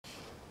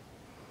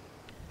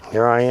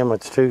Here I am,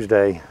 it's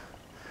Tuesday,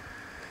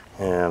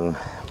 and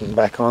I'm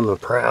back on the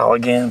prowl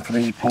again for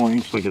these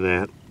points. Look at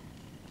that.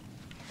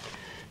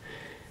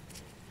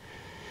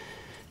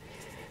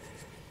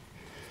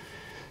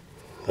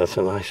 That's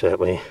a nice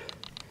Etley.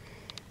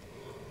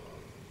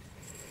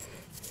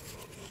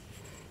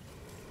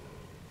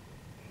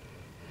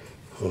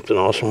 It's an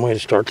awesome way to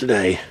start the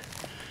day.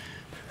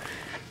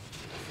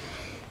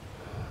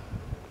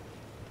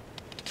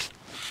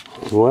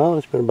 Well,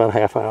 it's been about a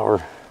half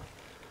hour.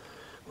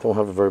 Don't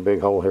have a very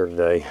big hole here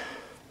today.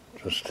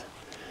 Just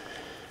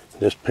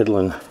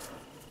piddling.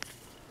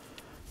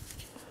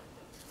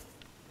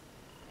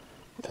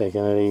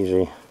 Taking it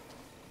easy.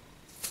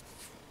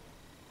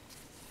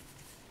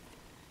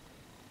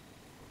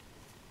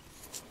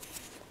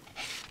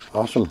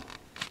 Awesome.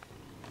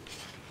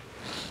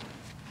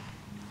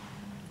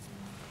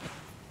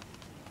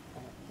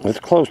 It's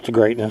close to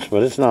greatness,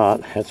 but it's not.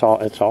 It's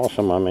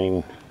awesome. I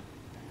mean,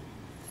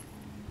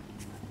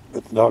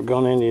 but the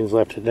doggone Indians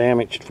left it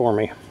damaged for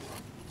me.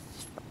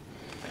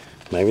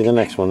 Maybe the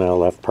next one they'll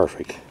left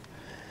perfect.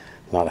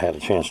 Not had a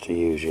chance to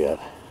use yet.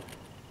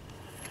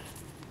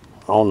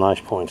 All nice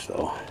points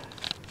though.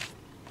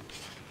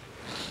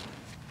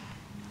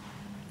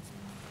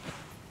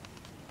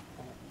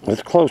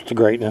 It's close to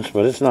greatness,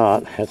 but it's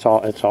not. It's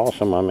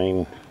awesome. I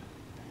mean,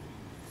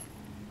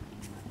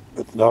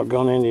 but the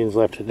doggone Indians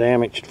left it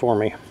damaged for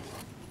me.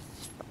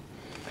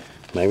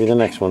 Maybe the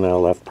next one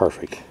they'll left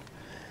perfect.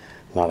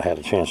 Not had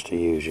a chance to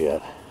use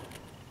yet.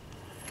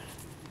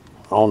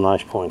 All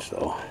nice points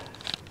though.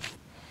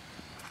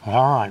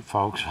 All right,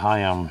 folks.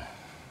 I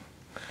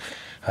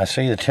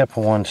see the tip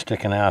of one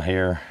sticking out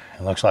here.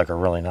 It looks like a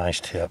really nice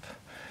tip.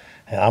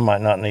 And I might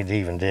not need to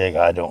even dig.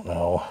 I don't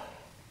know.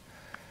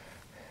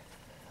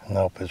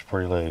 Nope, it's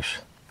pretty loose.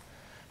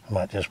 It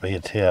might just be a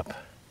tip.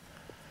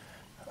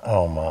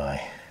 Oh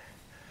my.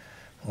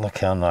 Look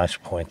how nice a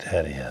point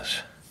that is.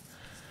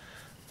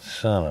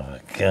 Son of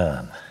a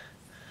gun.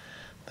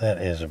 That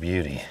is a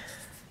beauty.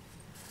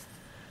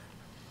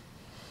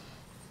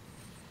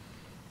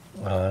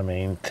 I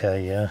mean, tell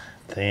you,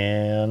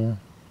 then.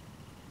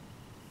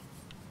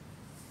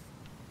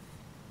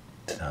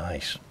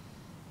 Nice.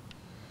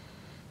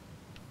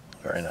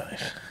 Very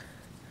nice.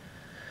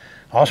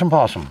 Awesome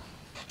possum.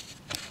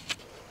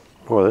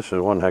 Boy, this is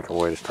one heck of a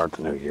way to start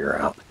the new year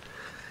out.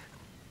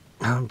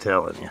 I'm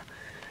telling you.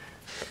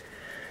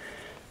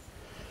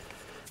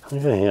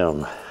 Look at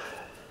him.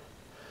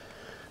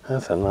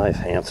 That's a nice,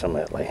 handsome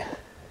Etley.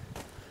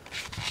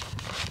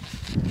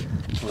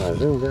 When I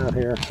zoomed out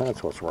here,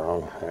 that's what's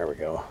wrong. There we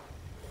go.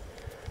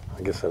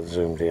 I guess I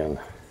zoomed in.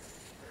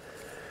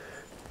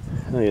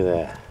 Look at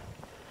that.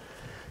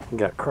 You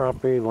got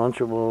crappie,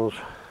 Lunchables,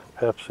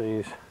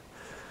 Pepsis,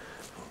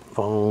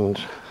 phones,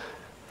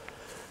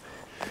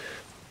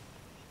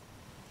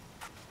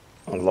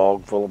 a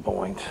log full of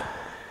points.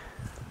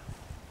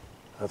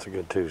 That's a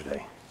good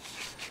Tuesday.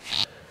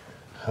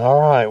 All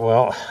right,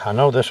 well, I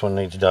know this one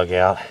needs dug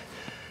out.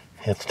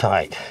 It's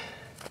tight.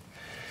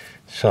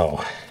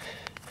 So,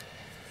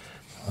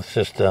 let's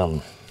just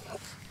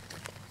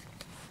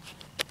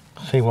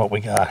see what we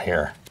got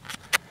here.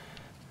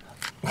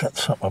 Got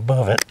something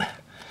above it,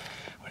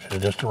 which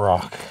is just a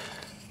rock.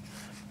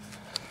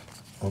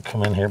 We'll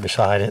come in here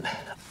beside it.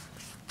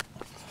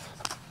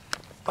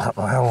 I don't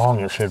know how long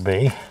it should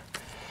be.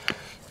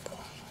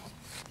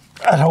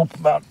 I'd hope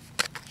about,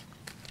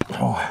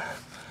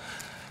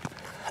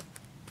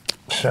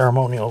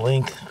 ceremonial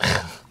length.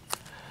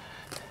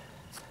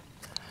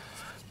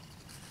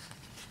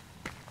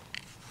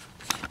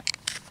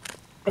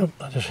 Oh,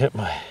 I just hit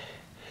my,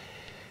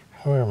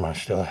 where am I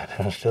still at?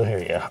 I'm still here,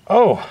 yeah.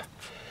 Oh,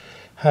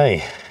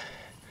 hey,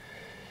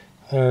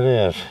 there it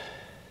is.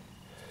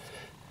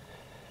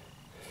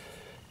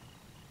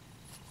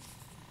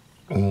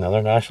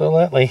 Another nice little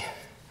Etley.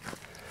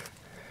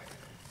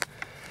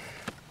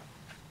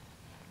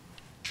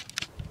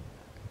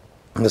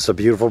 This is a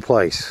beautiful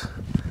place.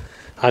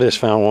 I just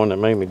found one that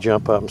made me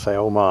jump up and say,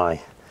 oh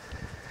my.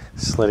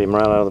 Slid him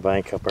right out of the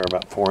bank up there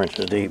about 4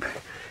 inches deep.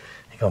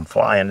 He come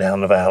flying down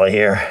the valley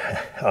here.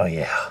 Oh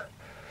yeah.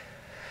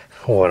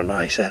 What a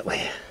nice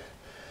Etley.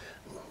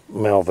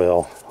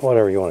 Melville,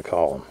 whatever you want to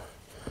call him.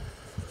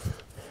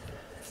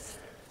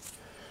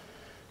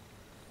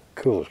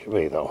 Cool as could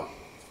be though.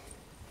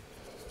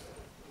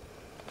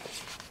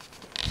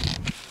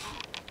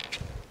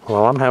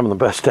 Well, I'm having the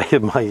best day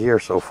of my year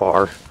so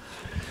far.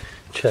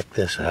 Check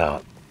this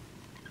out.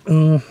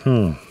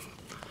 Laying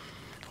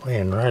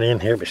right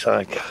in here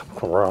beside a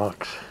couple of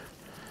rocks.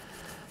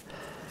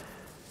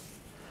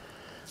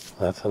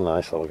 That's a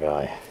nice little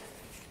guy.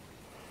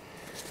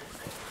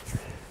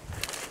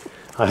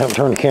 I haven't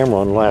turned the camera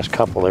on the last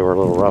couple. They were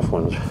little rough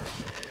ones.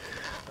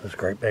 This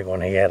great big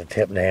one, he had a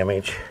tip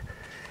damage.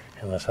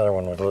 And this other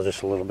one was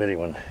just a little bitty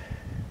one.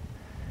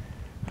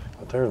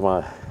 But there's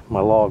my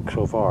log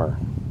so far.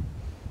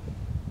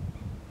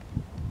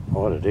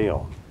 What a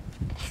deal.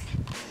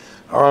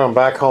 All right, I'm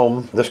back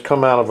home. This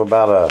come out of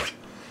about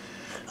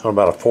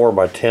a 4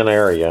 by 10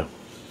 area.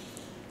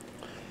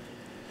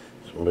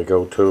 Some big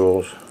old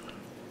tools.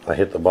 I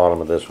hit the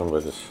bottom of this one,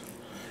 but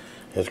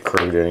it's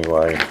crude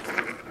anyway.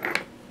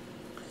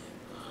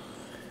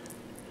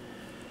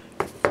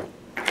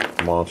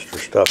 Monster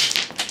stuff.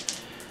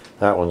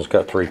 That one's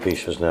got 3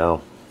 pieces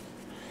now.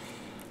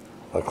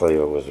 Luckily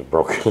it was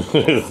broken.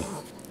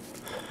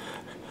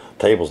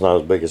 Table's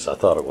not as big as I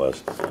thought it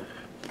was.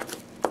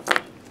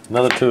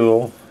 Another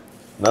tool,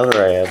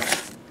 another ad,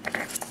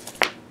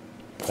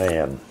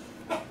 and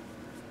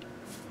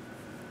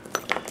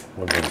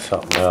would have been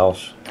something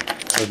else.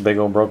 Those big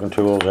old broken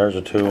tools. There's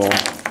a tool.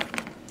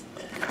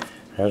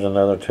 There's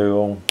another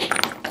tool.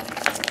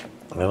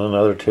 And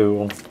another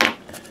tool.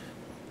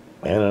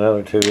 And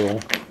another tool.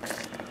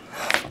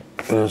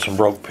 And then some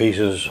broke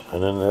pieces.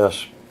 And then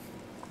this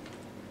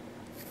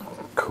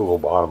cool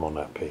bottom on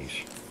that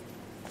piece.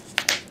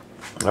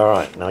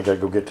 Alright, now I gotta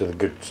go get to the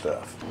good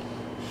stuff.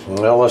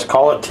 Well, let's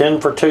call it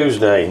 10 for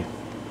Tuesday.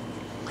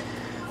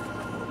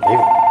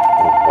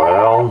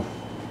 Well,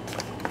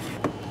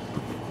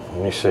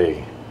 let me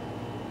see.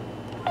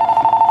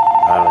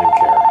 I don't even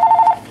care.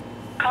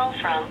 Call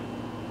from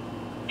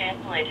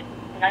Android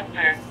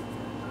number.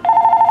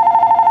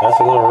 That's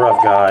a little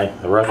rough guy,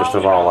 the roughest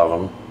of all of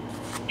them.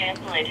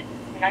 Android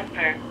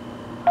number.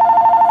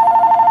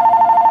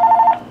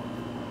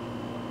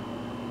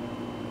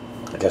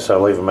 I guess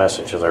I'll leave a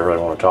message if they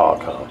really want to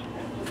talk, huh?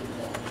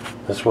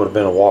 This would have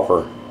been a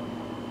whopper.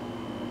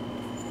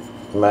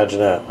 Imagine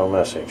that, no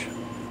message.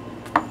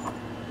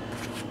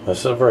 This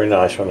is a very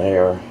nice one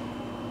here.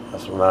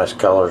 Got some nice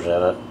colors in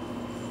it.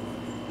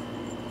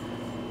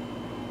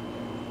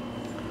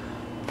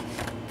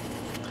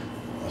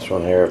 This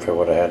one here, if it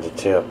would have had the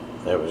tip,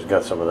 it was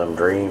got some of them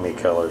dreamy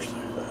colors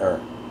there.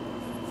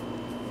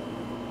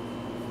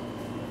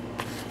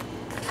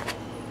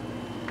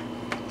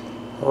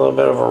 A little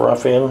bit of a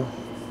ruffian.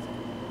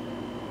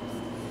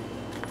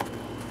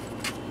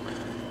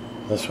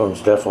 This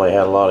one's definitely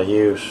had a lot of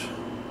use.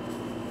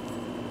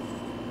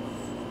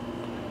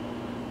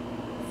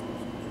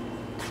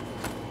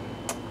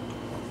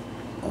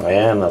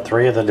 And the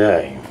 3 of the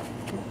day.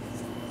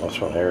 This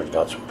one here has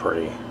got some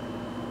pretty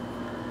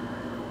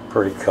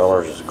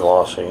colors. It's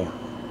glossy.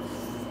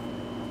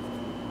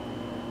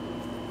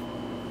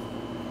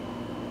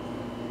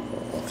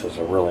 This is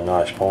a really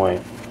nice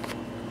point.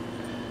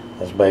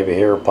 This baby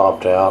here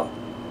popped out.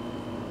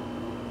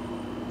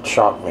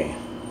 Shocked me.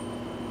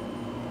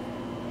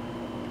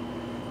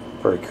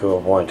 Pretty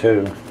cool point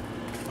too.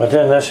 But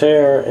then this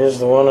here is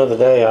the one of the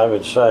day, I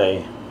would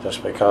say,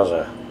 just because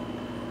of,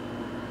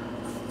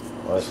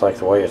 well, it's like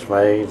the way it's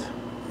made,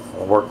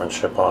 the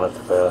workmanship on it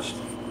the best.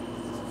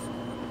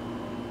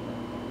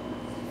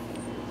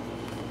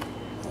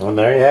 And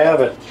there you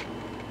have it.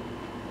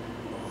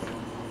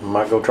 I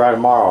might go try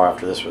tomorrow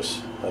after this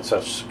was had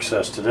such a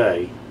success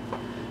today.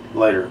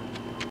 Later.